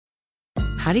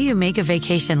how do you make a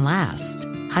vacation last?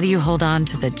 How do you hold on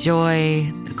to the joy,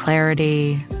 the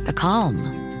clarity, the calm?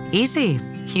 Easy.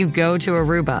 You go to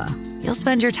Aruba. You'll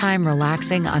spend your time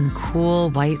relaxing on cool,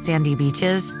 white, sandy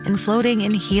beaches and floating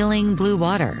in healing blue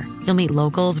water. You'll meet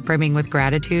locals brimming with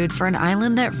gratitude for an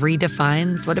island that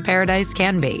redefines what a paradise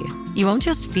can be. You won't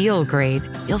just feel great,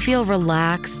 you'll feel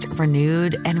relaxed,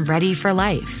 renewed, and ready for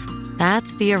life.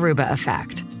 That's the Aruba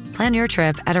effect. Plan your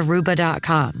trip at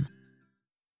Aruba.com.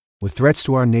 With threats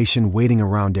to our nation waiting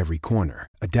around every corner,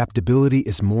 adaptability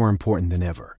is more important than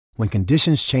ever. When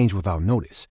conditions change without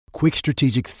notice, quick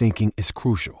strategic thinking is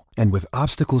crucial. And with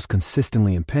obstacles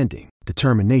consistently impending,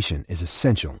 determination is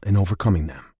essential in overcoming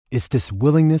them. It's this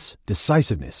willingness,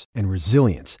 decisiveness, and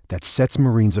resilience that sets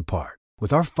Marines apart.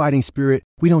 With our fighting spirit,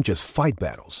 we don't just fight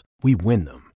battles, we win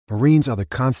them. Marines are the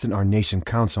constant our nation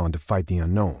counts on to fight the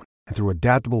unknown. And through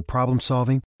adaptable problem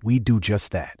solving, we do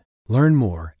just that. Learn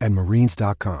more at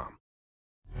marines.com.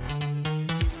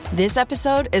 This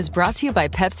episode is brought to you by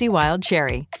Pepsi Wild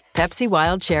Cherry. Pepsi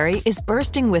Wild Cherry is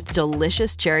bursting with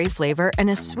delicious cherry flavor and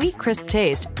a sweet, crisp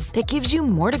taste that gives you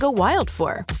more to go wild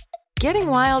for. Getting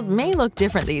wild may look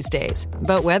different these days,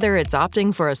 but whether it's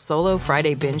opting for a solo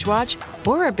Friday binge watch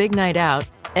or a big night out,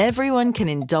 everyone can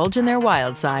indulge in their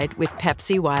wild side with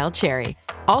Pepsi Wild Cherry.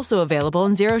 Also available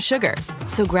in Zero Sugar.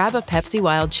 So grab a Pepsi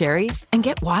Wild Cherry and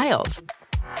get wild.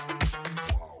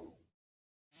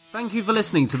 Thank you for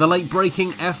listening to the Late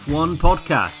Breaking F1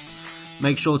 podcast.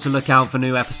 Make sure to look out for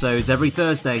new episodes every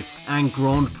Thursday and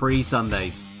Grand Prix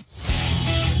Sundays.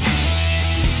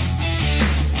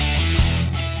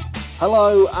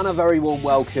 Hello and a very warm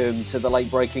welcome to the Late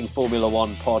Breaking Formula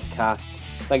One podcast.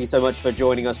 Thank you so much for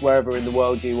joining us wherever in the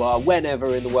world you are,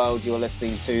 whenever in the world you are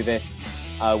listening to this.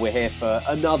 We're here for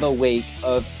another week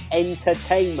of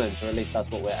entertainment, or at least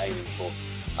that's what we're aiming for.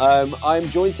 I'm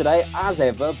joined today, as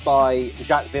ever, by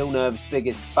Jacques Villeneuve's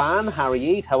biggest fan, Harry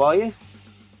Eade. How are you?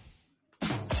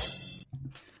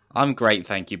 I'm great,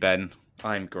 thank you, Ben.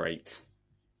 I'm great.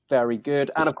 Very good.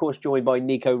 And, of course, joined by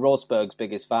Nico Rosberg's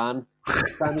biggest fan,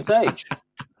 Daniel Sage.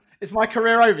 Is my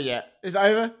career over yet? Is it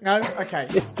over? No? Okay.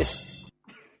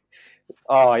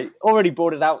 Oh, I already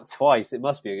brought it out twice. It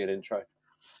must be a good intro.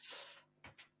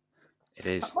 It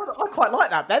is. I quite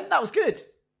like that, Ben. That was good.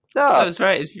 No,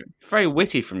 It's very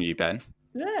witty from you, Ben.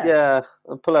 Yeah,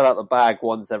 I pull it out the bag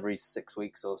once every 6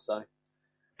 weeks or so.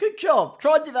 Good job.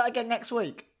 Try and do that again next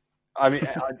week. I mean,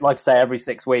 I'd like to say every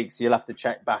 6 weeks. You'll have to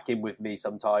check back in with me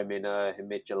sometime in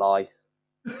mid-July.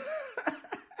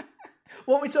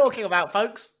 What are we talking about,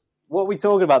 folks? What are we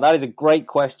talking about? That is a great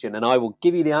question, and I will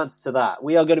give you the answer to that.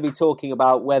 We are going to be talking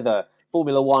about whether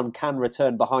Formula One can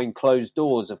return behind closed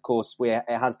doors. Of course, it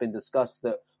has been discussed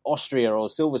that Austria or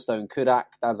Silverstone could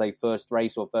act as a first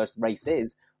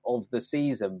races of the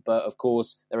season. But of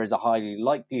course, there is a high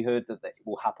likelihood that it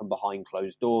will happen behind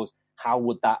closed doors. How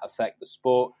would that affect the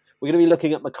sport? We're going to be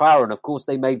looking at McLaren. Of course,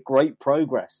 they made great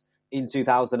progress in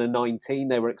 2019.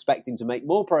 They were expecting to make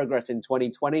more progress in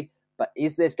 2020. But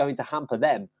is this going to hamper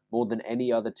them more than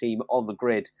any other team on the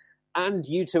grid? And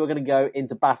you two are going to go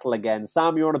into battle again.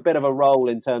 Sam, you're on a bit of a roll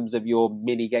in terms of your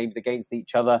mini games against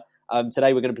each other.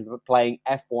 Today we're going to be playing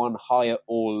F1 higher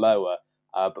or lower,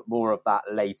 but more of that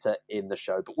later in the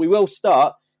show. But we will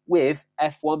start with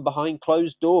F1 behind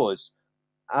closed doors.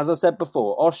 As I said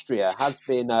before, Austria has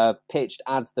been pitched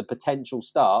as the potential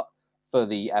start for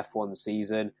the F1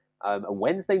 season. A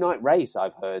Wednesday night race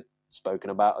I've heard spoken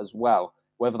about as well.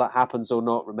 Whether that happens or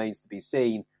not remains to be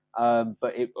seen,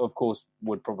 but it, of course,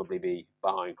 would probably be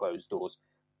behind closed doors.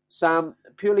 Sam,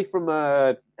 purely from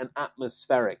an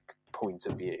atmospheric point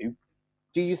of view,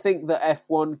 do you think that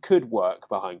F1 could work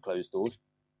behind closed doors?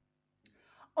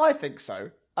 I think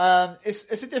so.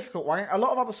 It's a difficult one. A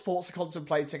lot of other sports are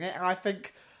contemplating it, and I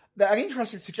think that an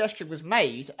interesting suggestion was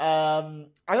made. I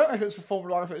don't know if it was for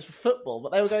Formula One or if it was for football,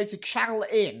 but they were going to channel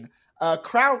in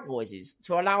crowd noises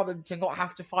to allow them to not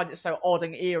have to find it so odd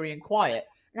and eerie and quiet.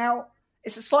 Now,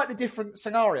 it's a slightly different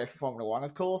scenario for Formula One,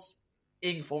 of course.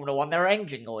 In Formula One, there are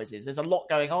engine noises. There's a lot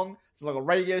going on. There's a lot of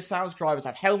radio sounds. Drivers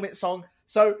have helmets on.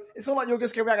 So it's not like you're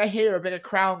just going to be able to hear a bit of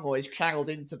crowd noise channeled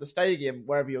into the stadium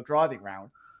wherever you're driving around.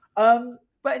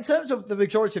 But in terms of the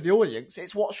majority of the audience,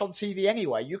 it's watched on TV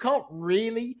anyway. You can't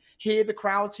really hear the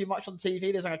crowd too much on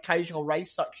TV. There's an occasional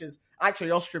race, such as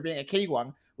actually Austria being a key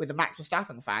one with the Max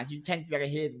Verstappen fans. You tend to be able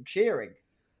to hear them cheering.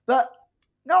 But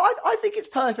no, I think it's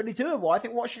perfectly doable. I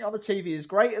think watching it on the TV is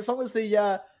great, as long as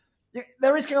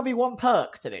there is going to be one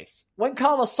perk to this. When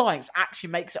Carlos Sainz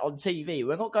actually makes it on TV,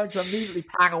 we're not going to immediately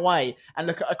pan away and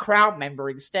look at a crowd member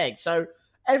instead. So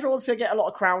everyone's going to get a lot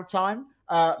of crowd time,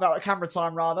 camera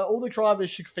time rather. All the drivers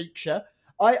should feature.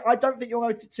 I don't think you'll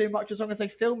notice it too much as long as they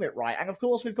film it right. And of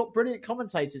course, we've got brilliant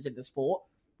commentators in the sport,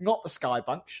 not the Sky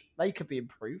Bunch. They could be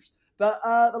improved. But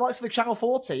the likes of the Channel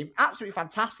 4 team, absolutely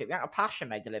fantastic. The amount of passion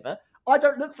they deliver. I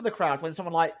don't look for the crowd when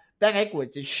someone like Ben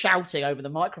Edwards is shouting over the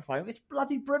microphone. It's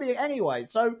bloody brilliant anyway.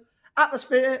 So,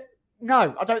 atmosphere,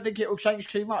 no, I don't think it will change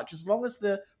too much. As long as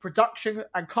the production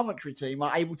and commentary team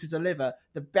are able to deliver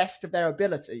the best of their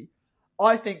ability,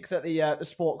 I think that the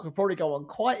sport could probably go on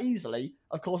quite easily.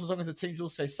 Of course, as long as the teams all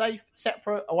stay safe,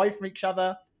 separate, away from each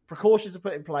other, precautions are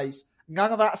put in place.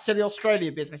 None of that silly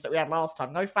Australia business that we had last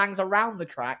time. No fans around the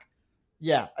track.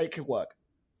 Yeah, it could work.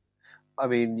 I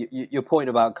mean, your point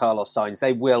about Carlos Sainz,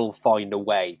 they will find a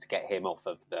way to get him off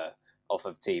of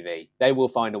TV. They will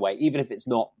find a way, even if it's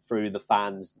not through the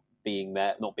fans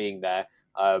not being there.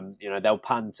 They'll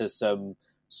pan to some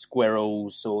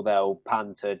squirrels, or they'll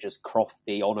pan to just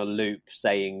Crofty on a loop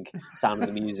saying Sound of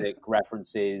the Music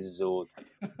references or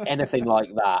anything like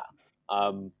that.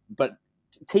 But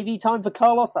TV time for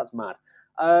Carlos, that's mad.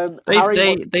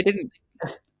 They didn't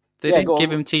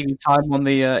give him TV time on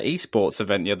the esports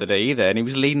event the other day either, and he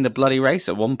was leading the bloody race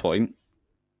at one point.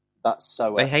 That's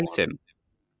so... They hate him.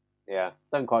 Yeah,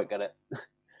 don't quite get it.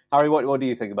 Harry, what do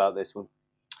you think about this one?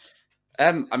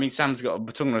 I mean, talking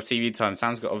about TV time,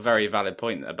 Sam's got a very valid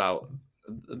point about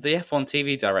the F1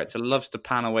 TV director loves to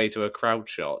pan away to a crowd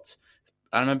shot.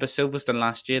 I remember Silverstone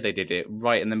last year, they did it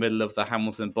right in the middle of the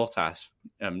Hamilton-Bottas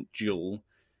duel.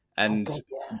 And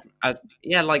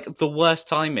like the worst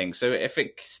timing. So if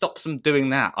it stops them doing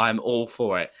that, I'm all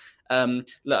for it.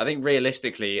 Look, I think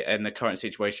realistically, in the current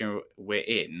situation we're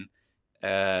in,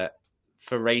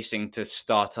 for racing to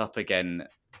start up again,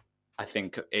 I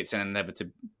think it's an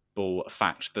inevitable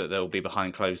fact that they'll be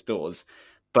behind closed doors.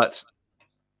 But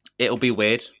it'll be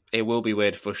weird. It will be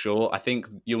weird for sure. I think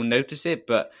you'll notice it,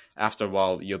 but after a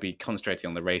while, you'll be concentrating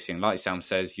on the racing. Like Sam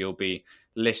says, you'll be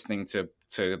listening to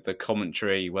the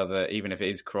commentary, even if it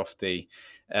is Crofty,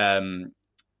 and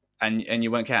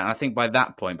you won't care. And I think by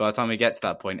the time we get to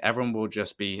that point, everyone will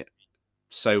just be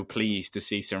so pleased to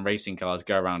see some racing cars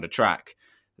go around a track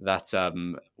that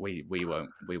we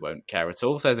won't care at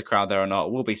all if there's a crowd there or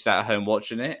not. We'll be sat at home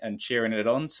watching it and cheering it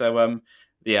on. So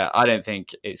I don't think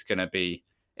it's going to be.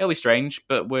 It'll be strange,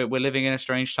 but we're living in a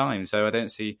strange time, so I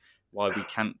don't see why we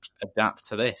can't adapt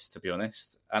to this, to be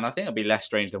honest. And I think it'll be less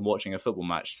strange than watching a football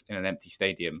match in an empty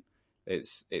stadium.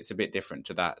 It's a bit different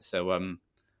to that. So,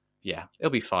 it'll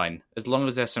be fine. As long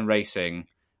as there's some racing.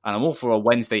 And I'm all for a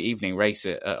Wednesday evening race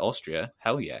at Austria.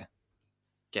 Hell yeah.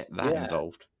 Get that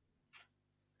involved.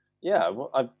 Yeah,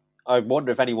 well, I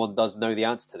wonder if anyone does know the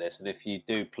answer to this. And if you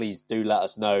do, please do let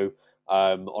us know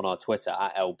on our Twitter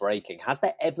at LBreaking. Has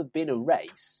there ever been a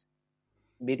race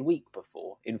midweek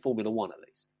before, in Formula One at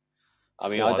least? I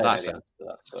mean, I don't know the answer to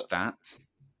that. But, stat.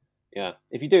 Yeah,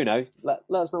 if you do know, let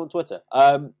us know on Twitter.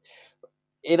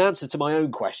 In answer to my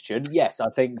own question, yes, I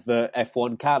think that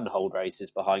F1 can hold races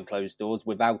behind closed doors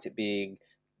without it being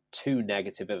too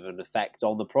negative of an effect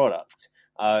on the product.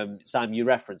 Sam, you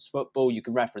referenced football, you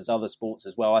can reference other sports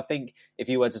as well. I think if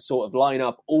you were to sort of line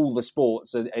up all the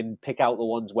sports and pick out the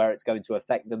ones where it's going to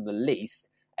affect them the least,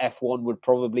 F1 would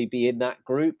probably be in that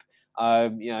group.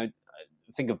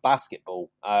 Think of basketball.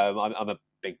 I'm a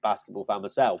big basketball fan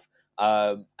myself,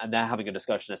 and they're having a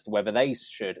discussion as to whether they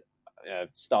should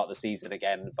start the season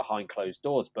again behind closed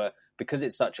doors. But because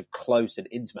it's such a close and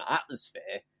intimate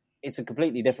atmosphere, it's a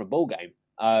completely different ballgame,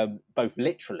 both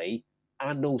literally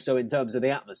and also in terms of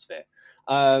the atmosphere.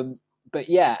 But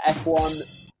yeah, F1.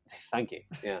 Thank you.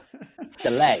 Yeah,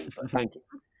 delay, but thank you.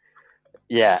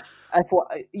 Yeah.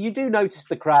 F1, you do notice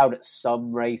the crowd at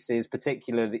some races,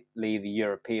 particularly the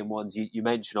European ones. You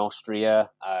mentioned Austria,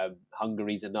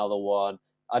 Hungary's another one.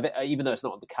 Even though it's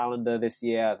not on the calendar this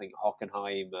year, I think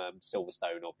Hockenheim,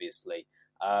 Silverstone, obviously.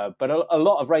 But a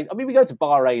lot of races. I mean, we go to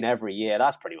Bahrain every year.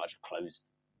 That's pretty much a closed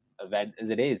event as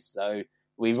it is. So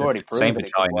we've already proven same for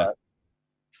it China. can work.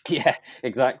 Yeah,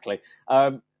 exactly.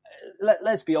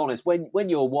 Let's be honest. When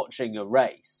you're watching a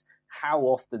race, how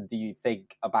often do you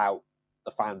think about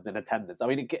the fans in attendance? I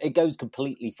mean, it goes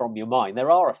completely from your mind.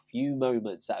 There are a few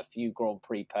moments at a few Grand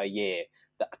Prix per year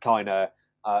that are kind of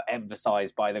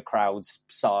emphasised by the crowd's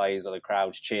size or the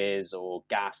crowd's cheers or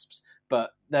gasps, but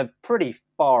they're pretty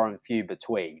far and few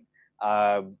between.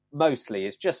 Mostly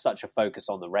it's just such a focus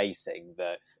on the racing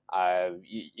that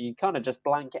you kind of just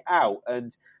blank it out.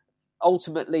 And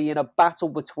ultimately, in a battle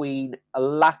between a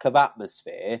lack of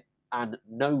atmosphere and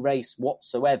no race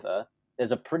whatsoever,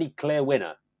 there's a pretty clear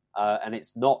winner. And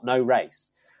it's not no race.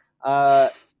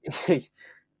 I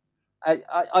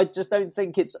just don't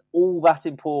think it's all that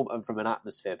important from an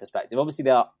atmosphere perspective. Obviously,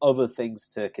 there are other things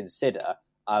to consider.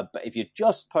 But if you're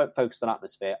just focused on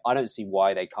atmosphere, I don't see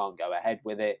why they can't go ahead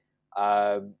with it.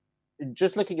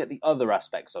 Just looking at the other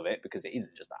aspects of it, because it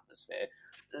isn't just atmosphere,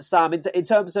 Sam, in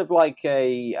terms of like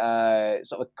a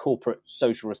sort of corporate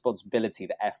social responsibility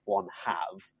that F1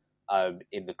 have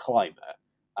in the climate,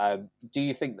 do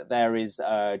you think that there is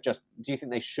do you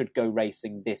think they should go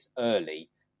racing this early,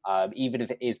 even if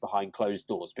it is behind closed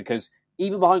doors? Because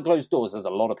even behind closed doors, there's a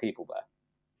lot of people there.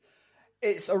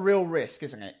 It's a real risk,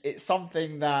 isn't it? It's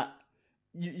something that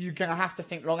you're going to have to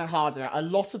think long and hard about. A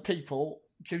lot of people,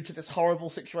 due to this horrible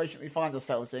situation we find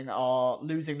ourselves in, are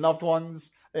losing loved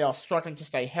ones. They are struggling to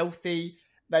stay healthy.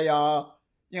 They are,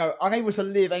 unable to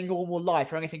live a normal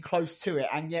life or anything close to it.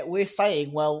 And yet we're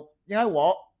saying, well, you know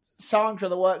what? Sandra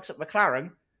that works at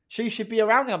McLaren, she should be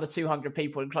around the other 200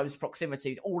 people in close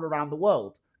proximities all around the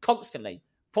world, constantly.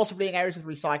 Possibly in areas with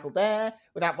recycled air,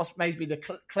 without maybe the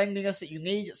cleanliness that you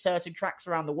need at certain tracks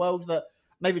around the world that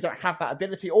maybe don't have that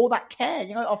ability or that care.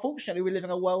 Unfortunately, we live in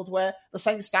a world where the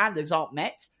same standards aren't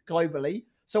met globally.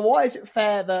 So why is it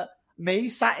fair that me,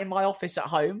 sat in my office at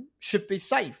home, should be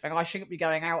safe and I shouldn't be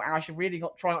going out and I should really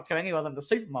try not to go anywhere than the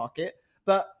supermarket?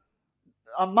 But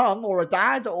a mum or a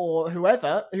dad or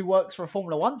whoever who works for a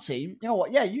Formula One team, you know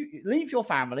what? Yeah, you leave your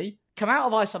family, come out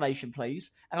of isolation,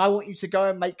 please, and I want you to go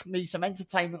and make me some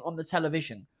entertainment on the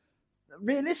television.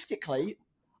 Realistically,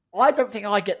 I don't think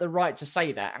I get the right to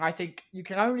say that, and I think you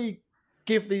can only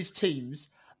give these teams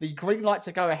the green light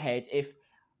to go ahead if,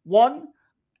 one,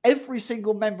 every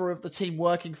single member of the team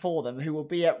working for them who will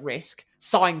be at risk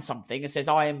signs something and says,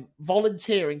 I am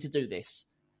volunteering to do this,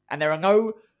 and there are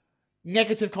no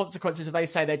negative consequences if they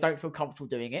say they don't feel comfortable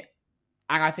doing it.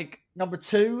 And I think, number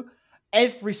two,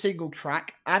 every single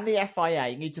track and the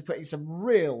FIA need to put in some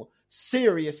real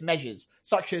serious measures,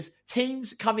 such as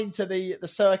teams come into the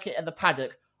circuit and the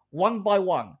paddock one by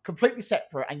one, completely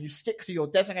separate, and you stick to your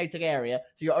designated area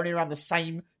so you're only around the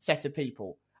same set of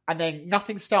people. And then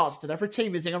nothing starts until every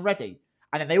team is in and ready.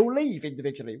 And then they all leave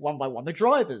individually, one by one. The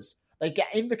drivers, they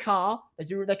get in the car, they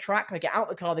do their track, they get out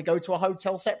the car, they go to a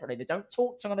hotel separately. They don't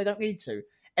talk to them, they don't need to.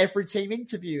 Every team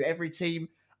interview, every team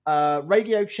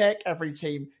radio check, every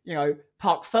team,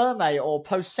 parc ferme or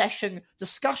post-session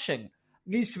discussion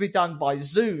needs to be done by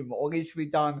Zoom or needs to be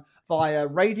done via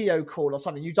radio call or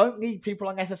something. You don't need people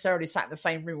unnecessarily sat in the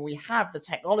same room. We have the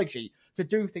technology to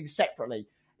do things separately.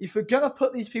 If you're going to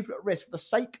put these people at risk for the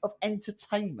sake of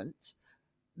entertainment,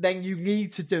 then you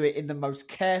need to do it in the most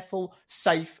careful,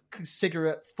 safe,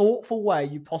 considerate, thoughtful way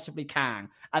you possibly can.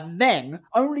 And then,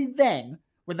 only then,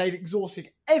 when they've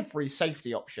exhausted every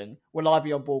safety option, will I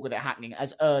be on board with it happening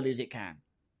as early as it can.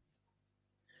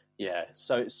 Yeah,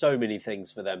 so many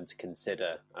things for them to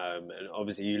consider. And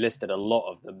obviously you listed a lot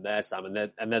of them there, Sam,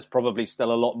 and there's probably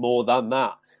still a lot more than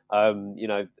that.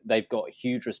 They've got a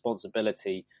huge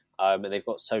responsibility, and they've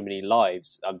got so many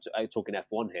lives. I'm talking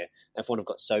F1 here. F1 have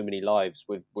got so many lives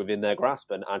within their grasp,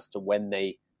 and as to when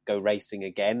they go racing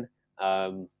again,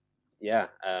 in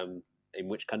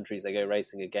which countries they go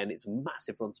racing again, it's a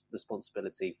massive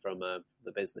responsibility from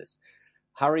the business.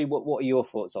 Harry, what are your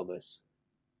thoughts on this?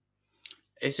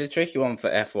 It's a tricky one for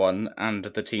F1 and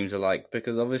the teams alike,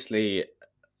 because obviously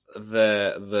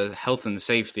the health and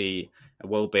safety and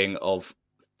well-being of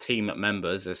team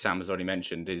members, as Sam has already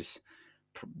mentioned, is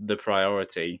the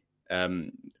priority.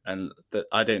 And that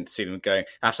I don't see them going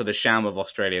after the sham of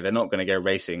Australia. They're not going to go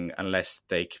racing unless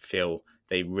they feel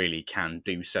they really can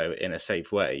do so in a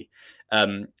safe way.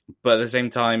 But at the same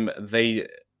time, they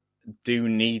do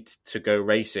need to go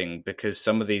racing because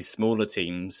some of these smaller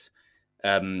teams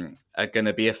are going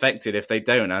to be affected if they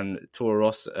don't. And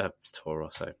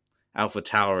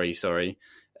AlphaTauri,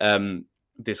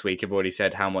 this week have already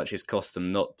said how much it's cost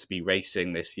them not to be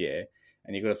racing this year.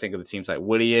 And you've got to think of the teams like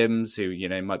Williams, who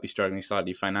might be struggling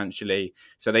slightly financially.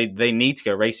 So they need to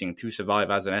go racing to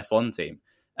survive as an F1 team.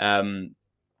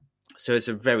 So it's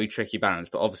a very tricky balance.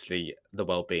 But obviously, the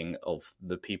well-being of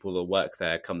the people that work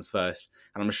there comes first.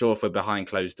 And I'm sure if we're behind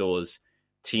closed doors,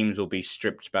 teams will be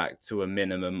stripped back to a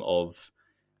minimum of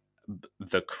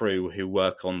the crew who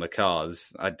work on the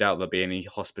cars. I doubt there'll be any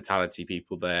hospitality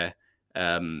people there.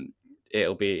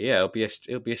 It'll be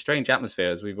a strange atmosphere,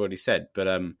 as we've already said.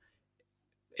 But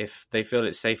if they feel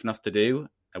it's safe enough to do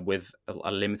with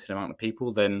a limited amount of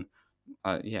people, then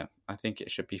I think it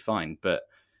should be fine. But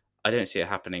I don't see it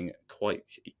happening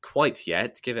quite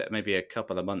yet. Give it maybe a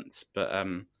couple of months, but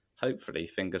hopefully,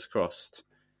 fingers crossed,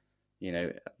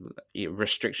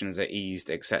 restrictions are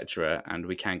eased, etc., and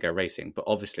we can go racing. But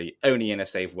obviously, only in a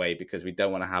safe way, because we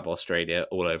don't want to have Australia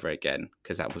all over again,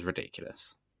 because that was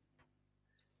ridiculous.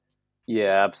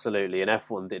 Yeah, absolutely. And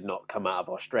F1 did not come out of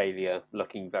Australia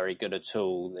looking very good at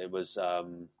all. It was,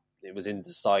 it was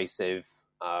indecisive,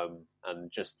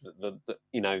 and just the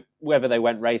whether they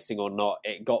went racing or not,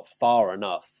 it got far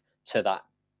enough to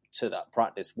that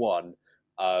practice one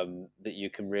that you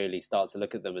can really start to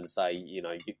look at them and say,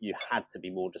 you had to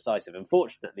be more decisive.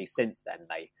 Unfortunately, since then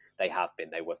they have been.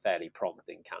 They were fairly prompt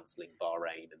in cancelling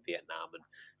Bahrain and Vietnam and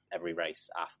every race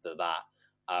after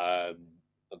that.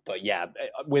 But yeah,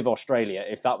 with Australia,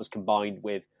 if that was combined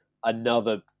with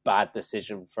another bad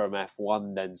decision from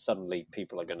F1, then suddenly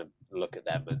people are going to look at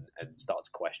them and start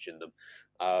to question them,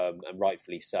 and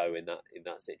rightfully so in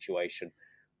that situation.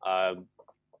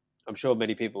 I'm sure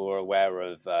many people are aware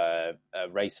of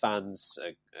Race Fans,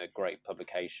 a great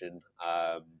publication,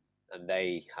 and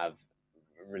they have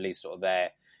released sort of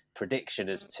their prediction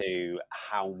as to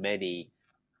how many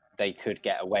they could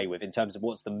get away with in terms of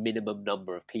what's the minimum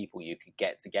number of people you could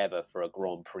get together for a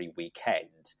Grand Prix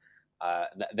weekend.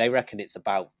 They reckon it's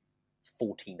about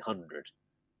 1,400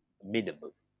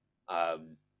 minimum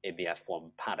in the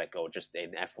F1 paddock, or just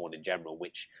in F1 in general,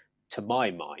 which to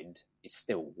my mind is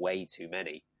still way too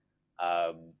many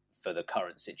for the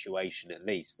current situation, at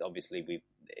least. Obviously,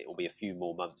 it will be a few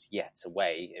more months yet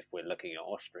away if we're looking at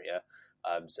Austria,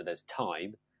 so there's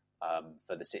time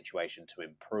for the situation to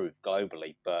improve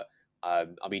globally. But I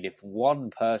mean, if one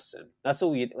person, that's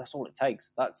all it takes.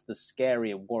 That's the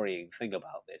scary and worrying thing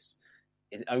about this.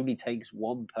 Is it only takes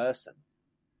one person,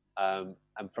 and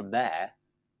from there,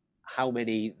 how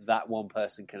many that one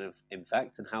person can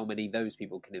infect, and how many those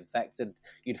people can infect. And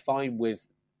you'd find with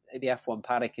the F1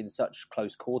 paddock in such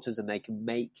close quarters, and they can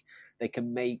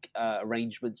make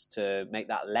arrangements to make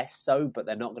that less so, but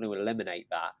they're not going to eliminate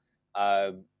that.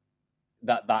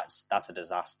 That's a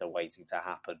disaster waiting to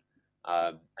happen.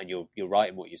 And you're right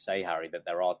in what you say, Harry, that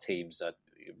there are teams,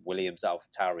 Williams,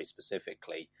 AlphaTauri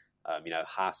specifically,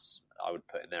 Haas, I would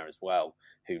put in there as well,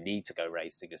 who need to go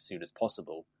racing as soon as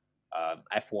possible.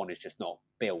 F1 is just not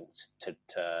built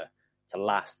to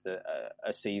last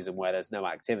a season where there's no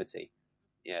activity.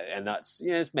 Yeah, and that's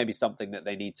it's maybe something that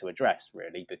they need to address,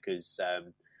 really, because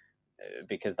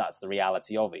that's the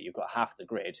reality of it. You've got half the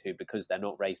grid who, because they're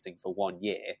not racing for 1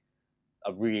 year,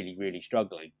 are really, really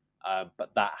struggling.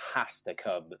 But that has to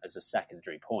come as a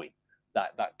secondary point.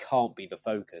 That can't be the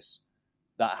focus.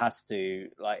 That has to,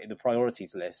 like in the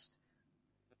priorities list,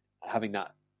 having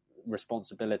that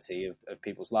responsibility of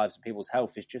people's lives and people's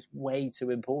health is just way too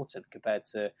important compared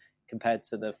to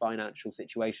the financial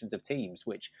situations of teams,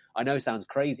 which I know sounds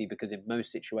crazy because in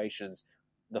most situations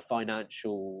the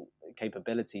financial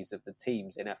capabilities of the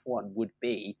teams in F1 would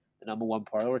be the number one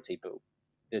priority, but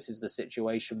this is the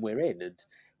situation we're in, and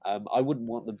I wouldn't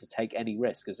want them to take any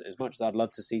risk. As much as I'd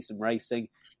love to see some racing,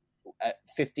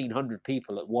 1,500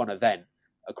 people at one event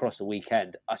across a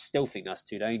weekend, I still think that's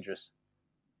too dangerous.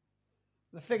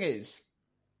 The thing is,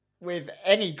 with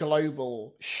any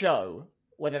global show,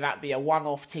 whether that be a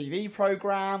one-off TV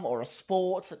program or a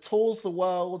sport that tours the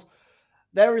world,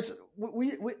 the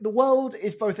world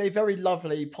is both a very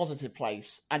lovely, positive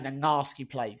place and a nasty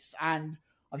place. And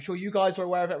I'm sure you guys are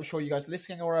aware of it. I'm sure you guys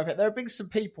listening are aware of it. There have been some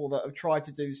people that have tried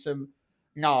to do some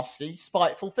nasty,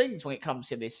 spiteful things when it comes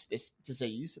to this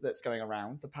disease that's going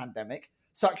around, the pandemic,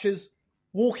 such as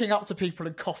walking up to people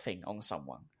and coughing on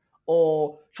someone,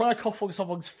 or trying to cough on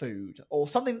someone's food, or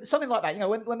something like that.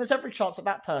 When there's every chance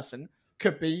that person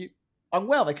could be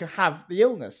unwell, they could have the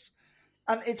illness.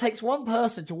 And it takes one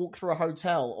person to walk through a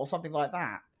hotel or something like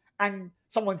that, and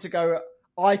someone to go,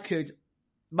 I could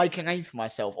make a name for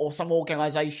myself, or some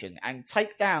organisation, and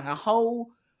take down a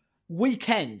whole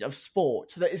weekend of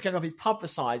sport that is going to be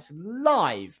publicised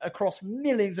live across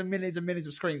millions and millions and millions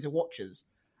of screens of watchers.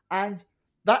 And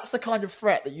that's the kind of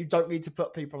threat that you don't need to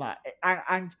put people at.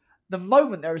 And the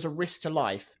moment there is a risk to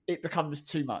life, it becomes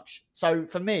too much. So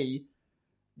for me,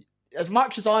 as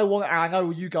much as I want, and I know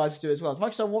you guys do as well, as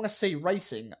much as I want to see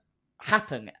racing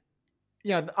happen,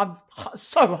 I'm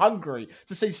so hungry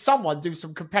to see someone do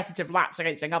some competitive laps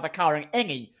against another car in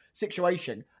any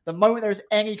situation. The moment there is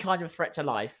any kind of threat to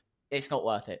life, it's not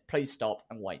worth it. Please stop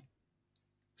and wait.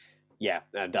 Yeah,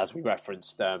 and as we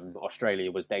referenced,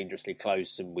 Australia was dangerously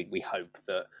close, and we hope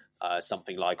that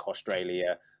something like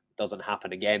Australia doesn't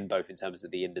happen again, both in terms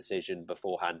of the indecision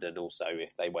beforehand and also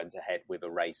if they went ahead with a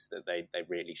race that they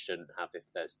really shouldn't have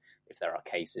if there are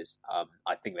cases.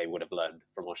 I think they would have learned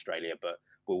from Australia, but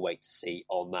we'll wait to see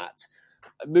on that.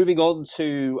 Moving on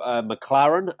to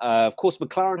McLaren. Of course,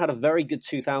 McLaren had a very good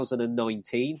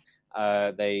 2019.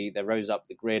 They rose up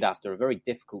the grid after a very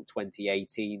difficult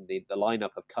 2018. The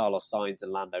lineup of Carlos Sainz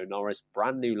and Lando Norris,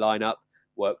 brand new lineup,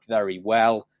 worked very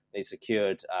well. They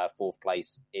secured fourth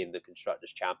place in the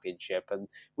Constructors' Championship. And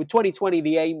with 2020,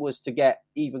 the aim was to get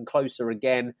even closer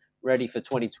again. ready for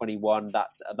 2021.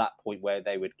 That's at that point where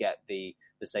they would get the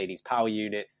Mercedes power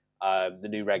unit. The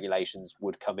new regulations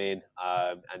would come in,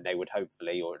 and they would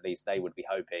hopefully, or at least they would be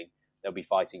hoping, they'll be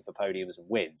fighting for podiums and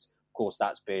wins. Of course,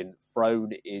 that's been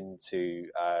thrown into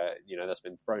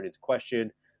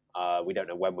question. We don't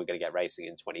know when we're going to get racing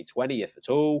in 2020, if at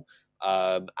all,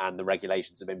 and the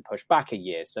regulations have been pushed back a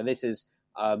year. So this is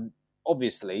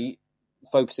obviously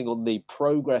focusing on the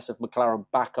progress of McLaren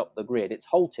back up the grid. It's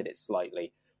halted it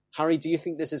slightly. Harry, do you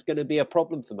think this is going to be a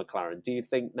problem for McLaren? Do you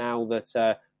think now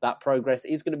that that progress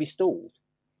is going to be stalled?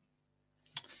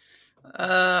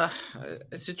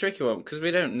 It's a tricky one because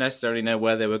we don't necessarily know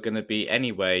where they were going to be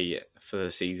anyway for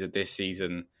the season. This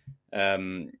season,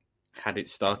 had it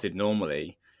started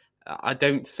normally, I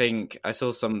don't think I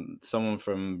saw someone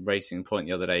from Racing Point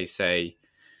the other day say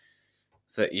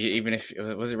that even if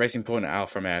was it Racing Point or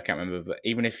Alfa Romeo, I can't remember, but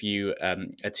even if you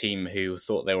a team who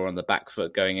thought they were on the back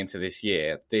foot going into this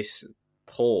year, this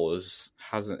pause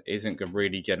isn't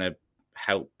really going to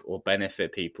help or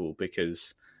benefit people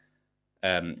because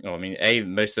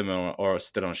most of them are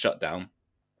still on shutdown,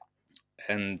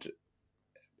 and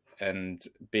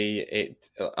B,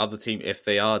 other team, if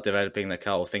they are developing their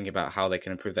car or thinking about how they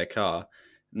can improve their car,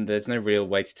 there's no real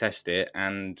way to test it,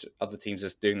 and other teams are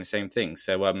doing the same thing.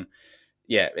 So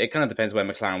it kind of depends where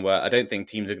McLaren were. I don't think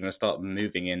teams are going to start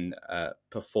moving in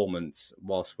performance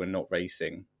whilst we're not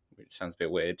racing, which sounds a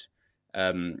bit weird.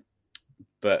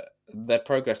 But their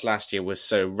progress last year was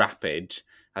so rapid.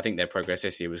 I think their progress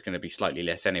this year was going to be slightly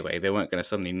less anyway. They weren't going to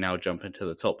suddenly now jump into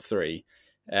the top three.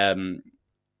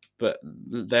 But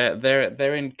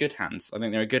they're in good hands. I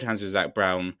think they're in good hands with Zak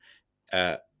Brown,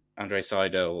 Andre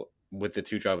Seidel, with the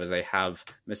two drivers they have.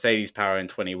 Mercedes power in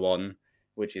 21,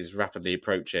 which is rapidly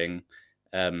approaching.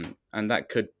 And that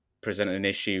could present an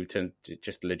issue to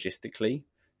just logistically.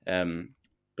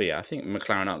 But yeah, I think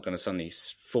McLaren aren't going to suddenly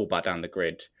fall back down the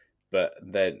grid, but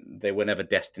they were never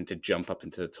destined to jump up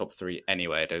into the top three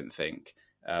anyway, I don't think.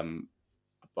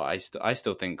 But I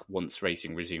still think once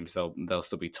racing resumes, they'll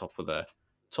still be top of the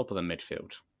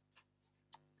midfield.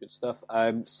 Good stuff.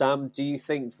 Sam, do you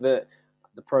think that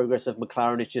the progress of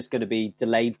McLaren is just going to be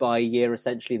delayed by a year,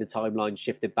 essentially? The timeline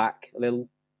shifted back a little?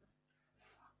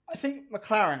 I think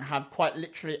McLaren have quite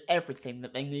literally everything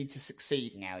that they need to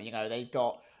succeed now. You know, they've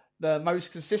got the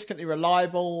most consistently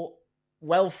reliable,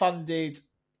 well-funded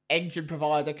engine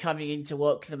provider coming in to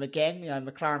work for them again. You know,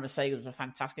 McLaren Mercedes was a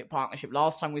fantastic partnership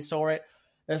last time we saw it.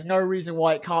 There's no reason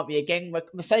why it can't be again.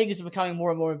 Mercedes are becoming more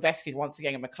and more invested once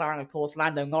again in McLaren. Of course,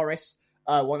 Lando Norris,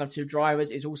 one of two drivers,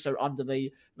 is also under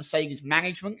the Mercedes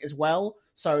management as well.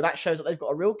 So that shows that they've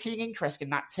got a real keen interest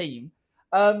in that team.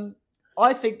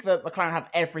 I think that McLaren have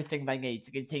everything they need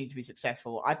to continue to be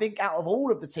successful. I think out of all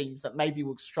of the teams that maybe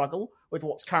will struggle with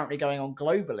what's currently going on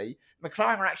globally,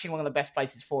 McLaren are actually one of the best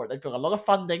places for it. They've got a lot of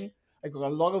funding. They've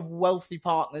got a lot of wealthy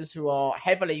partners who are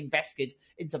heavily invested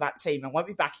into that team and won't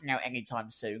be backing out anytime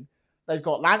soon. They've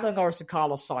got Lando Norris and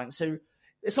Carlos Sainz, who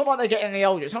it's not like they're getting any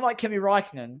older. It's not like Kimi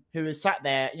Räikkönen, who is sat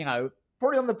there, you know,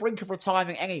 probably on the brink of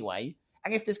retirement anyway.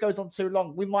 And if this goes on too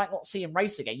long, we might not see him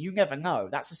race again. You never know.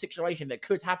 That's a situation that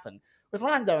could happen. With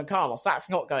Lando and Carlos, that's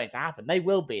not going to happen. They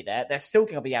will be there. They're still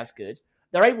going to be as good.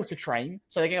 They're able to train,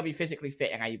 so they're going to be physically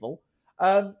fit and able.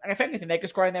 And if anything, they're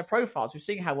just growing their profiles. We've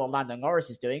seen how well Lando Norris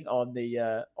is doing on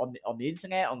the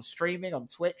internet, on streaming, on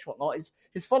Twitch, whatnot.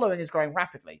 His following is growing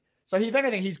rapidly. So if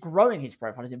anything, he's growing his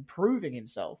profile, he's improving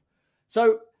himself.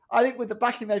 So I think with the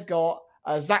backing they've got,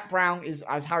 Zak Brown is,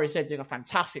 as Harry said, doing a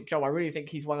fantastic job. I really think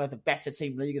he's one of the better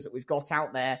team leaders that we've got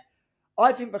out there.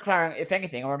 I think McLaren, if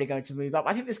anything, are only going to move up.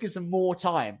 I think this gives them more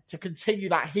time to continue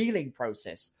that healing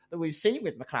process that we've seen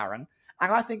with McLaren.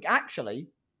 And I think actually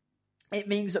it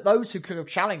means that those who could have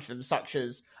challenged them, such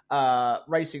as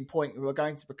Racing Point, who are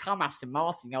going to become Aston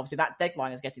Martin, obviously that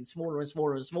deadline is getting smaller and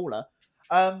smaller and smaller,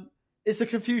 is the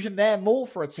confusion there more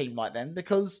for a team like them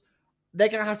because they're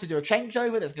going to have to do a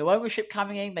changeover. There's new ownership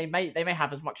coming in. They may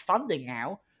have as much funding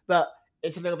now, but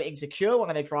it's a little bit insecure. One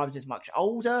of their drivers is much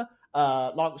older.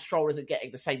 Lance Stroll isn't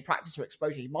getting the same practice or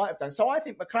exposure he might have done. So I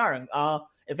think McLaren are,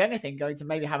 if anything, going to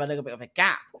maybe have a little bit of a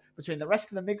gap between the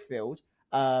rest of the midfield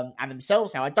and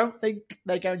themselves now. I don't think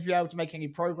they're going to be able to make any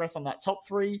progress on that top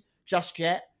three just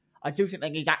yet. I do think they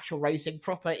need actual racing,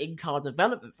 proper in-car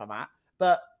development for that.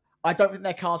 But I don't think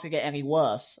their cars can get any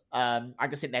worse. I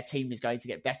just think their team is going to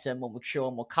get better, more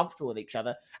mature, more comfortable with each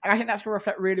other. And I think that's going to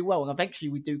reflect really well. And eventually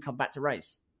we do come back to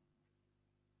race.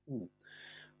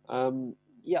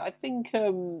 Yeah, I think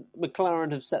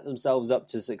McLaren have set themselves up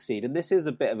to succeed, and this is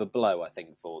a bit of a blow, I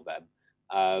think, for them.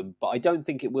 But I don't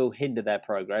think it will hinder their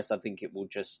progress. I think it will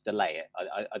just delay it.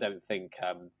 I don't think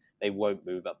they won't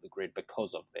move up the grid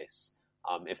because of this.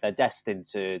 If they're destined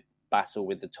to battle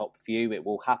with the top few, it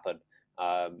will happen.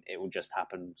 It will just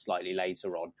happen slightly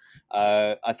later on.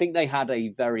 I think they had a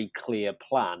very clear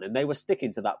plan, and they were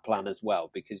sticking to that plan as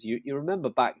well, because you remember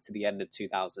back to the end of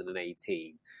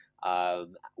 2018,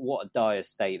 what a dire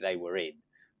state they were in.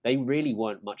 They really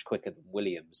weren't much quicker than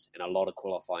Williams in a lot of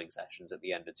qualifying sessions at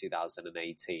the end of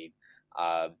 2018.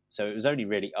 So it was only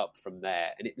really up from there.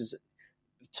 And it was,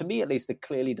 to me at least, a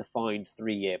clearly defined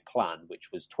 3-year plan, which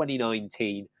was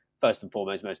 2019, first and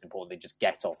foremost, most importantly, just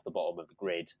get off the bottom of the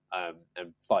grid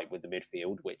and fight with the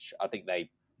midfield, which I think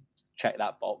they checked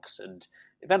that box. And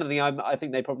if anything, I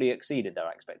think they probably exceeded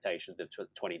their expectations of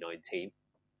 2019.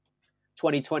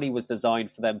 2020 was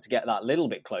designed for them to get that little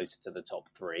bit closer to the top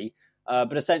 3,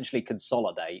 but essentially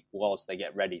consolidate whilst they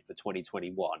get ready for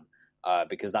 2021,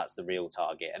 because that's the real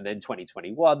target. And then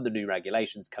 2021, the new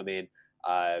regulations come in,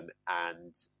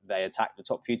 and they attack the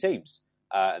top few teams.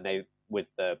 And they, with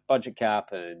the budget cap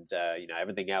and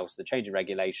everything else, the change in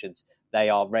regulations, they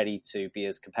are ready to be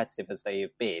as competitive as they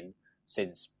have been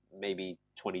since maybe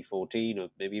 2014, or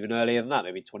maybe even earlier than that,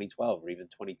 maybe 2012 or even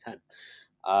 2010.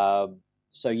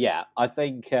 So yeah, I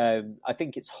think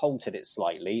it's halted it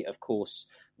slightly. Of course,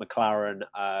 McLaren,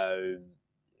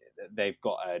 they've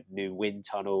got a new wind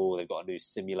tunnel, they've got a new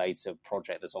simulator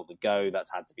project that's on the go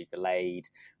that's had to be delayed,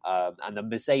 and the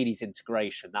Mercedes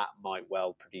integration, that might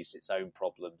well produce its own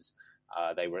problems.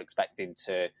 They were expecting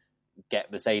to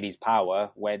get Mercedes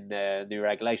power when the new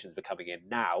regulations were coming in.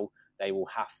 Now they will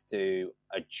have to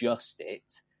adjust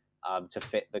it to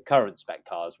fit the current spec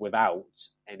cars without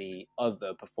any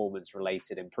other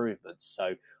performance-related improvements.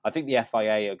 So I think the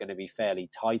FIA are going to be fairly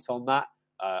tight on that.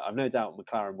 I've no doubt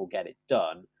McLaren will get it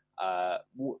done.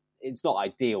 It's not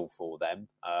ideal for them,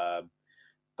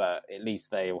 but at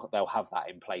least they'll have that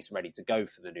in place ready to go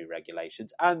for the new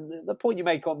regulations. And the point you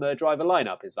make on the driver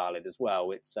lineup is valid as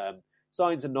well. It's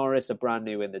Sainz and Norris are brand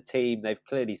new in the team. They've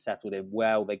clearly settled in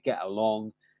well. They get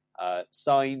along.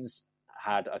 Sainz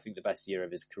had, I think, the best year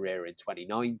of his career in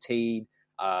 2019.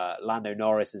 Lando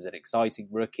Norris is an exciting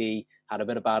rookie. Had a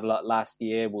bit of bad luck last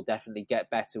year. Will definitely get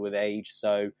better with age.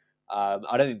 So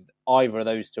I don't think either of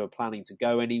those two are planning to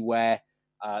go anywhere.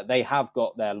 They have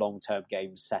got their long-term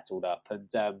games settled up,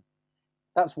 and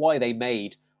that's why they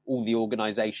made all the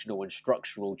organisational and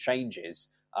structural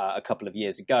changes a couple of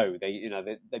years ago. They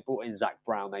brought in Zach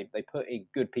Brown. They put in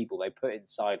good people. They put in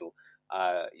Seidel,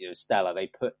 Stella. They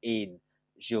put in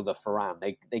Gilles de Ferran.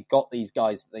 They got these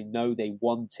guys that they know they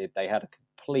wanted. They had a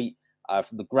complete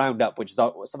from the ground up, which is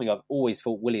something I've always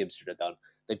thought Williams should have done.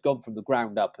 They've gone from the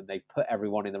ground up and they've put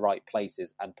everyone in the right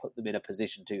places and put them in a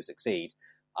position to succeed.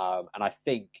 And I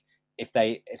think if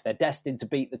they're destined to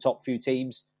beat the top few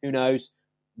teams, who knows,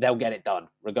 they'll get it done,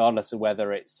 regardless of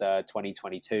whether it's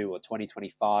 2022 or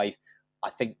 2025. I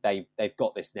think they've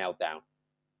got this nailed down.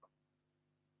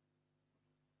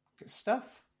 Good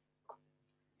stuff.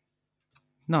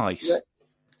 Nice.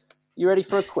 You ready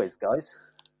for a quiz, guys?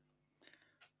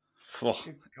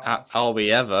 Are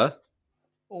we ever?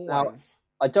 Always. Now,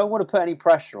 I don't want to put any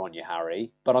pressure on you,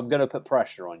 Harry, but I'm going to put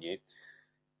pressure on you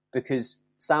because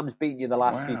Sam's beaten you the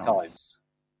last few times.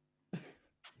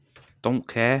 Don't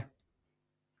care.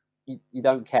 You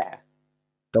don't care?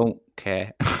 Don't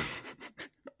care.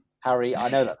 Harry, I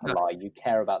know that's a lie. You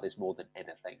care about this more than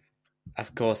anything.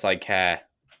 Of course I care.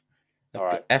 All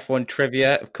right. F1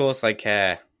 trivia, of course I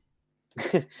care.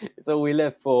 It's all we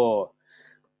live for.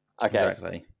 Okay.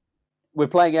 Exactly. We're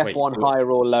playing F1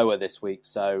 higher or lower this week,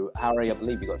 so Harry, I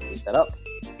believe you've got to pick that up.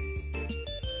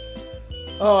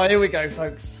 Oh, here we go,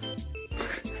 folks.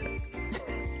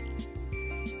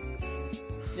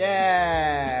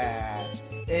 Yeah,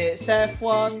 it's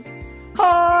F1.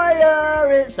 Higher,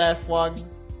 it's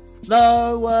F1.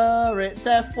 Lower, it's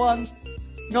F1.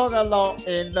 Not a lot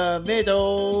in the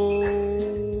middle.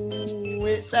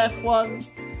 It's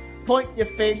F1. Point your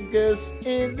fingers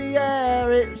in the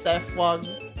air, it's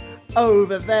F1.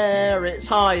 Over there, it's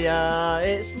higher,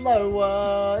 it's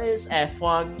lower, it's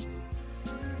F1.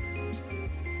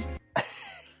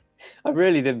 I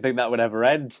really didn't think that would ever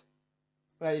end.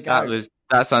 There you go.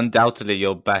 That's undoubtedly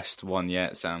your best one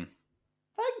yet, Sam.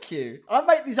 Thank you. I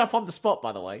make these up on the spot,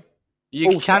 by the way.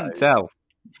 You can't tell.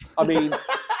 I mean,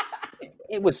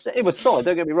 it was solid.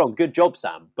 Don't get me wrong. Good job,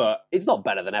 Sam. But it's not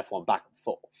better than F1 back and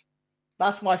forth.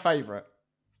 That's my favourite.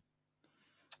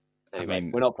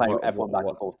 Anyway, we're not playing F1 back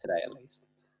and forth today, at least.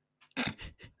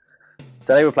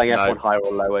 So they were playing F1 higher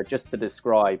or lower. Just to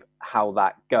describe how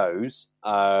that goes,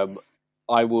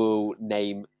 I will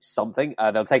name something.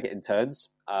 They'll take it in turns.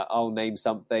 I'll name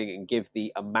something and give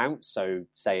the amount. So,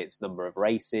 say it's number of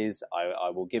races. I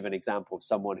will give an example of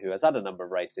someone who has had a number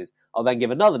of races. I'll then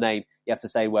give another name. You have to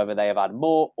say whether they have had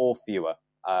more or fewer.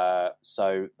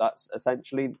 So that's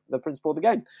essentially the principle of the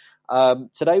game.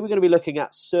 Today we're going to be looking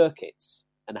at circuits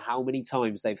and how many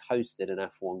times they've hosted an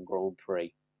F1 Grand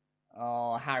Prix.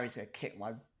 Oh, Harry's going to kick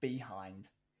my behind.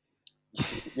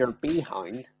 You're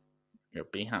behind? You're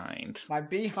behind. My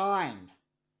behind.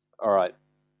 All right.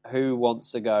 Who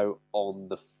wants to go on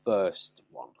the first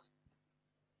one?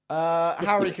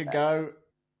 Harry could go.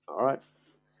 All right.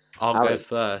 I'll Harry, go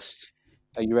first.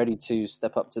 Are you ready to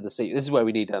step up to the seat? This is where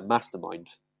we need a mastermind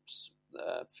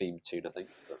theme tune, I think.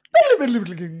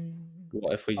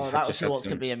 What if we that was just Who had Wants to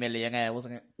some... Be a Millionaire,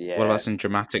 wasn't it? Yeah. What about some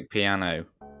dramatic piano?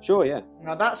 Sure, yeah.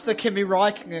 Now that's the Kimi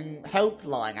Räikkönen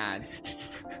helpline ad.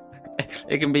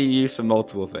 It can be used for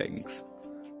multiple things.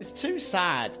 It's too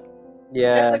sad.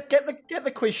 Yeah. Get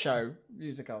the quiz show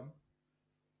music on.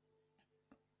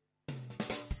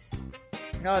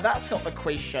 No, that's got the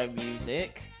quiz show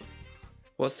music.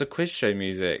 What's the quiz show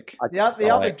music? The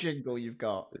other jingle you've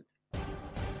got.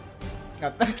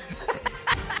 No.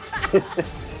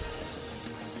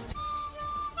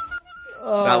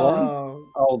 That one?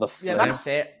 Oh, the flute. Yeah, that's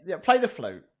it. Yeah, play the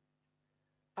flute.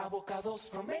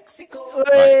 Avocados from Mexico.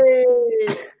 Hey!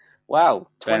 Wow.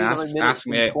 Ben, 29 minutes ask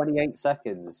me and it. 28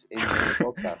 seconds into the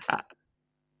podcast.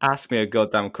 Ask me a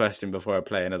goddamn question before I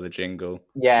play another jingle.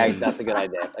 Yeah, that's a good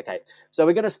idea. Okay. So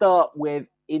we're going to start with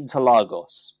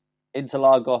Interlagos.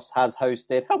 Interlagos has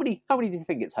hosted... How many do you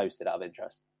think it's hosted out of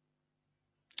interest?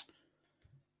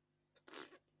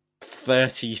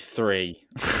 33.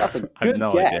 That's a I have good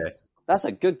no guess. idea. That's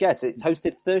a good guess. It's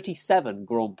hosted 37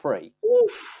 Grand Prix.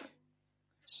 Oof.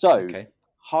 So, Okay.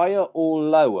 higher or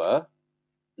lower,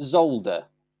 Zolder?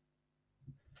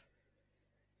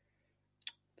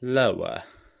 Lower.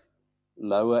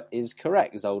 Lower is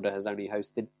correct. Zolder has only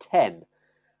hosted 10.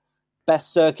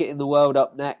 Best circuit in the world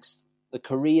up next, the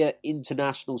Korea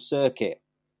International Circuit.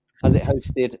 Has it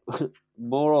hosted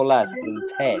more or less than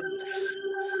 10?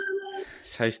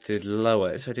 It's hosted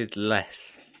lower. It's hosted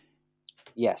less.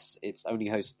 Yes, it's only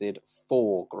hosted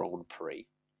 4 Grand Prix.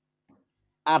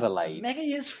 Adelaide.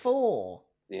 Many is 4.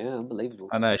 Yeah, unbelievable.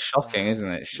 I know, shocking, isn't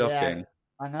it? Shocking. Yeah,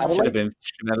 I know. Should have been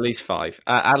at least 5.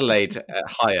 Adelaide,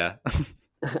 higher.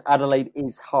 Adelaide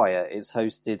is higher. It's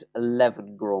hosted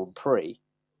 11 Grand Prix.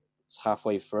 It's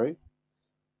halfway through.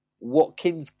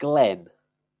 Watkins Glen.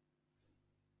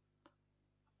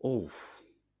 Oh,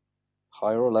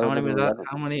 Higher or lower how many than was 11? that?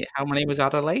 How many was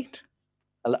Adelaide?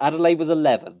 Adelaide was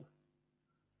 11.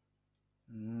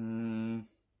 Mind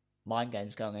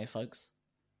games going here, folks.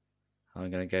 I'm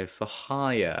going to go for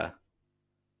higher.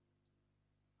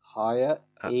 Higher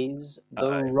is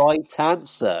the right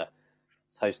answer.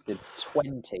 It's hosted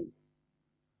 20.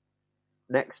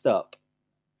 Next up,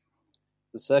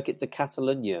 the Circuit de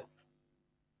Catalunya.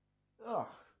 Ugh.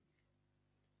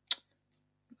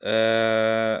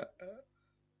 I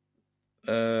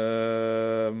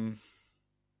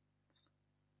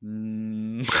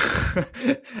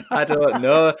don't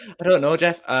know. I don't know,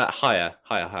 Jeff. Higher.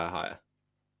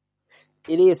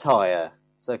 It is higher.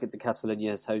 Circuit de Catalunya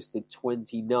has hosted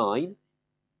 29.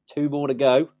 2 more to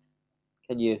go.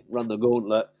 Can you run the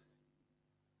gauntlet?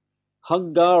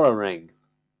 Hungaroring.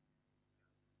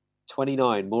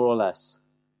 29, more or less.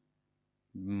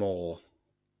 More.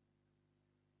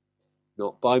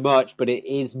 Not by much, but it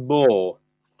is more.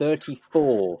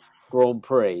 34 Grand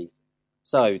Prix.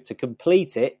 So, to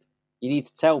complete it, you need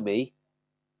to tell me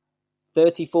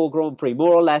 34 Grand Prix,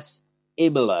 more or less,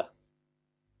 Imola.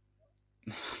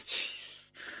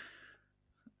 Jeez.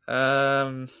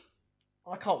 I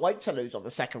can't wait to lose on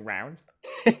the second round.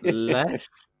 Less.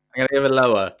 I'm going to give it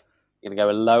lower. You're going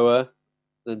to go lower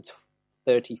than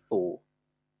 34.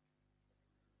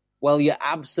 Well, you're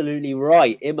absolutely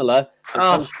right. Imola has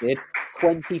hosted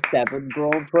 27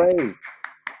 Grand Prix.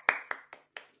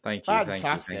 Thank you.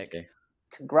 Fantastic. Thank you.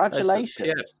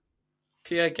 Congratulations. That's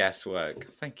pure guesswork.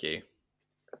 Thank you.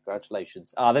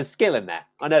 Congratulations. There's skill in there.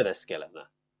 I know there's skill in there.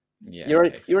 Yeah,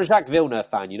 You're a Jacques Villeneuve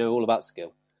fan. You know all about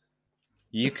skill.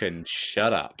 You can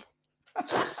shut up.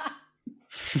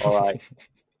 All right.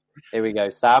 Here we go.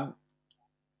 Sam,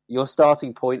 your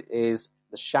starting point is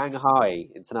the Shanghai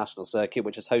International Circuit,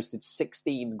 which has hosted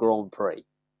 16 Grand Prix.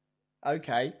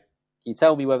 Okay. Can you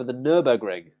tell me whether the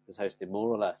Nürburgring has hosted more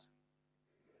or less?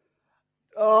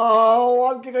 Oh,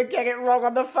 I'm going to get it wrong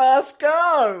on the first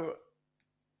go.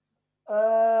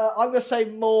 I'm going to say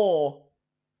more.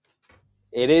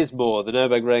 It is more. The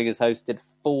Nürburgring has hosted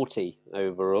 40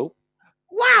 overall.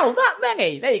 What? Wow, that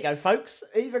many! There you go, folks.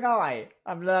 Even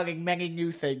I'm learning many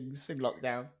new things in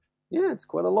lockdown. Yeah, it's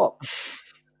quite a lot.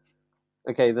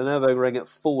 Okay, the Nürburgring at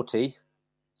 40.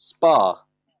 Spa.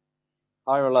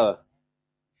 Higher or lower?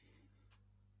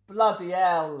 Bloody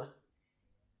hell.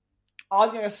 I'm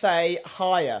going to say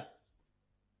higher.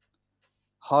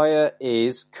 Higher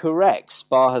is correct.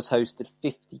 Spa has hosted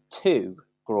 52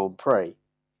 Grand Prix.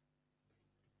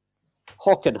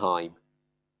 Hockenheim.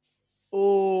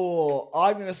 Oh,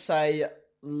 I'm going to say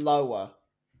lower.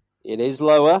 It is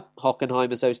lower. Hockenheim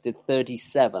has hosted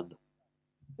 37.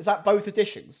 Is that both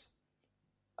editions?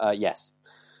 Yes.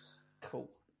 Cool.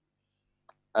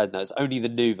 No, it's only the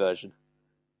new version.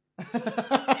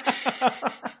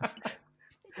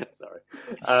 Sorry.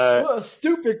 What a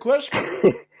stupid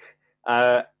question.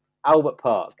 Albert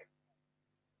Park.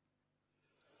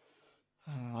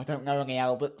 I don't know any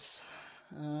Alberts.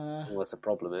 Well, that's a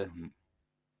problem here.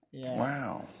 Yeah.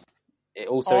 Wow. It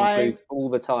also includes all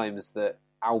the times that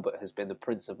Albert has been the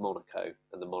Prince of Monaco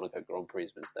and the Monaco Grand Prix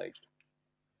has been staged.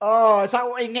 Oh, is that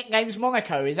what he nicknames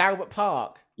Monaco? Is Albert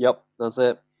Park? Yep, that's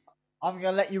it. I'm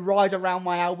going to let you ride around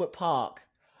my Albert Park.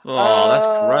 Oh, that's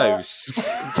gross.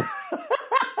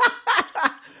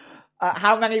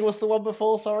 How many was the one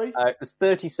before, sorry? It was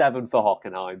 37 for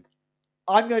Hockenheim.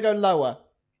 I'm going to go lower.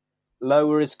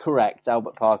 Lower is correct.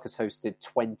 Albert Park has hosted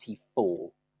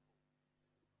 24.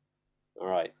 All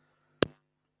right.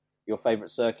 Your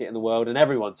favourite circuit in the world and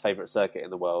everyone's favourite circuit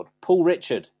in the world. Paul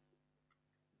Richard.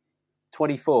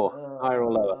 24. Higher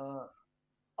or lower?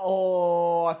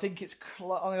 I think it's... I'm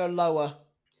going to go lower.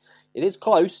 It is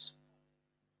close.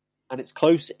 And it's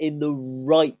close in the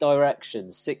right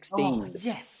direction. 16. Oh,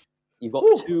 yes. You've got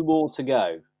 2 more to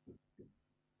go.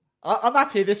 I'm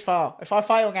happy this far. If I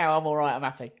fail now, I'm all right. I'm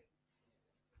happy.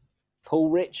 Paul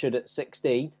Richard at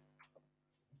 16.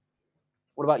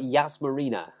 What about Yas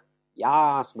Marina?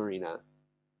 Yas Marina.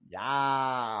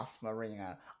 Yes,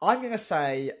 Marina. I'm going to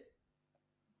say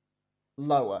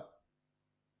lower.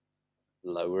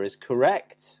 Lower is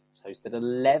correct. It's hosted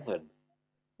 11.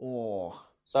 Oh.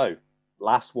 So,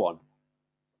 last one.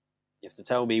 You have to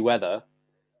tell me whether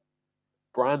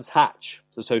Brands Hatch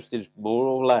has hosted more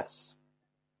or less.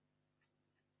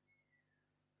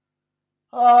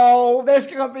 Oh, there's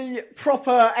going to be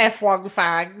proper F1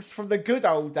 fans from the good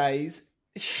old days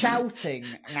shouting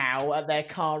now at their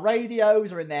car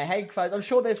radios or in their headphones. I'm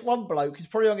sure there's one bloke who's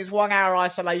probably on his 1 hour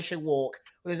isolation walk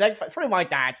with his headphones, probably my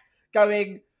dad,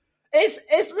 going,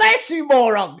 It's less, you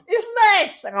moron! It's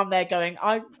less! And I'm there going,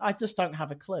 I just don't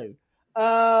have a clue.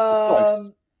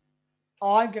 I'm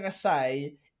going to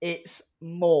say it's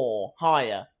more,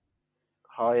 higher.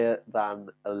 Higher than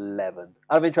 11.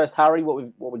 Out of interest, Harry,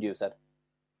 what would you have said?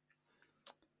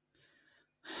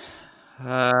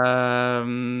 I'll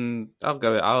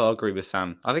agree with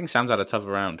Sam. I think Sam's had a tough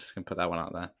round. Just gonna put that one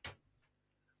out there.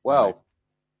 Well,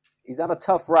 he's had a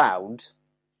tough round,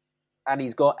 and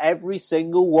he's got every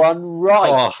single one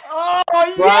right. Oh,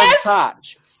 Brands yes!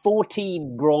 Hatch,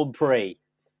 14 Grand Prix.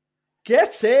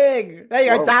 Getting! There you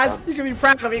go, Well Dad. done. You can be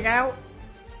proud of me now.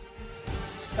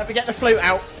 Let me get the flute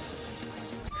out.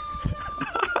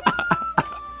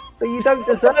 But you don't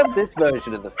deserve this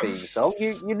version of the theme song.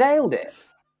 You nailed it.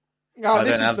 No,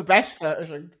 this is the best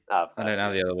version. Oh, I don't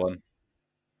have the other one.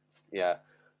 yeah.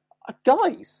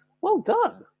 Guys, well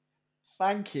done.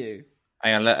 Thank you.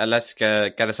 Hang on, let's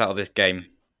get us out of this game.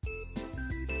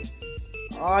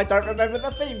 I don't remember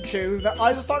the theme tune that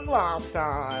I sung last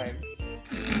time.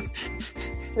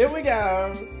 Here we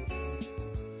go.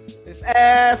 It's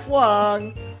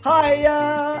F1.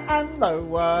 Higher and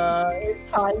lower. It's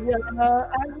higher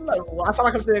and lower. I sound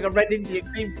like I'm doing a Red Indian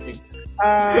theme tune.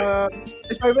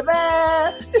 It's over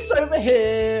there. It's over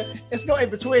here. It's not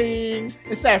in between.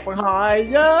 It's F1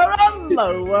 higher and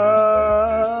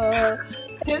lower.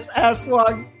 It's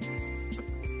F1.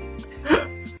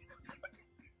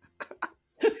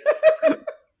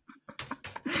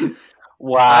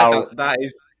 Wow. That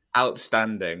is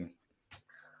outstanding.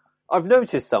 I've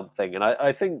noticed something, and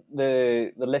I think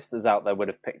the listeners out there would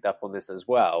have picked up on this as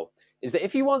well, is that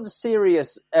if you want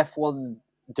serious F1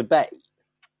 debate,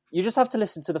 you just have to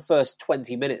listen to the first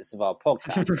 20 minutes of our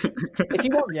podcast. If you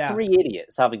want three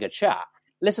idiots having a chat,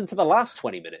 listen to the last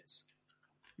 20 minutes.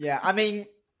 Yeah, I mean,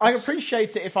 I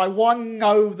appreciate it if I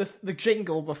know the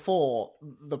jingle before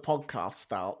the podcast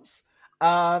starts,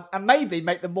 and maybe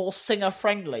make them more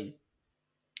singer-friendly.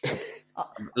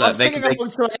 I'm singing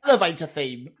along to an elevator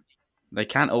theme. They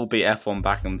can't all be F1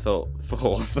 back and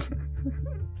forth.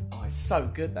 Oh, it's so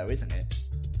good though, isn't it?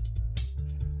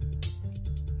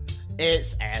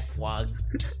 It's F1.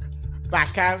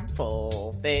 Back and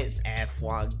forth, it's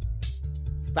F1.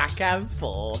 back and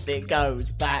forth, it goes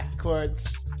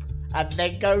backwards, and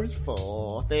then goes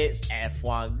forth, it's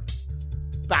F1.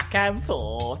 Back and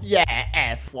forth,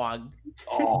 yeah, F1.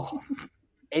 Oh,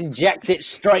 inject it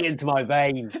straight into my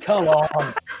veins. Come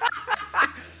on.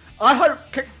 I hope,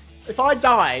 if I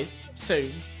die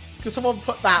soon, can someone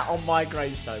put that on my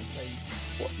gravestone, please?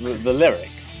 What, the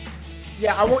lyrics?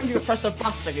 Yeah, I want you to press a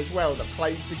button as well that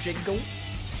plays the jingle.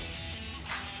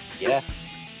 Yeah.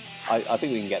 I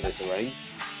think we can get this arranged.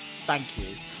 Thank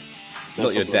you. No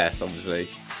Not your problem. death, obviously.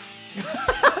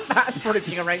 That's probably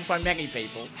being arranged by many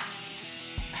people.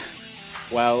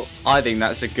 Well, I think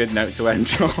that's a good note to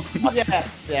end on.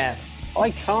 Yeah.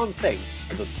 I can't think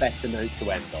of a better note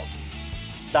to end on.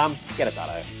 Sam, get us out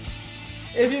of here.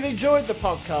 If you've enjoyed the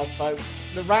podcast, folks,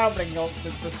 the rambling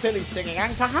nonsense, the silly singing,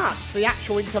 and perhaps the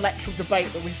actual intellectual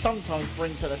debate that we sometimes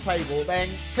bring to the table, then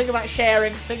think about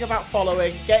sharing, think about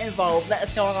following, get involved, let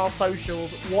us know on our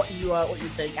socials what you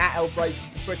think, at @LBrazen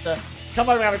for Twitter. Come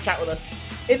over and have a chat with us.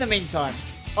 In the meantime,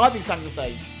 I've been Sam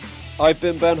Lesage. I've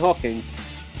been Ben Hocking.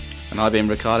 And I've been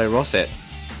Ricardo Rossett.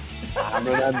 And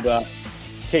remember,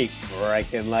 keep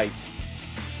breaking late.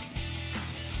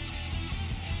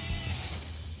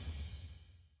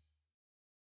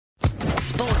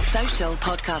 Sports Social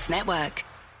Podcast Network.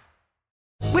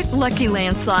 With Lucky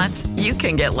Land Slots, you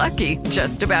can get lucky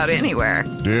just about anywhere.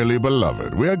 Dearly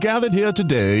beloved, we are gathered here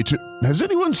today to... Has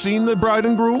anyone seen the bride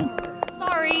and groom?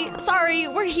 Sorry,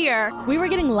 we're here. We were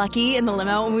getting lucky in the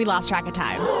limo and we lost track of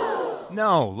time.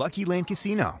 No, Lucky Land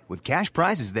Casino, with cash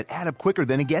prizes that add up quicker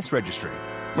than a guest registry.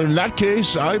 In that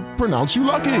case, I pronounce you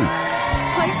lucky.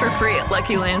 Play for free at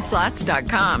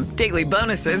LuckyLandSlots.com. Daily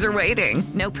bonuses are waiting.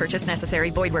 No purchase necessary.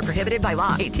 Void where prohibited by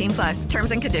law. 18+.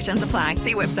 Terms and conditions apply.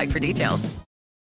 See website for details.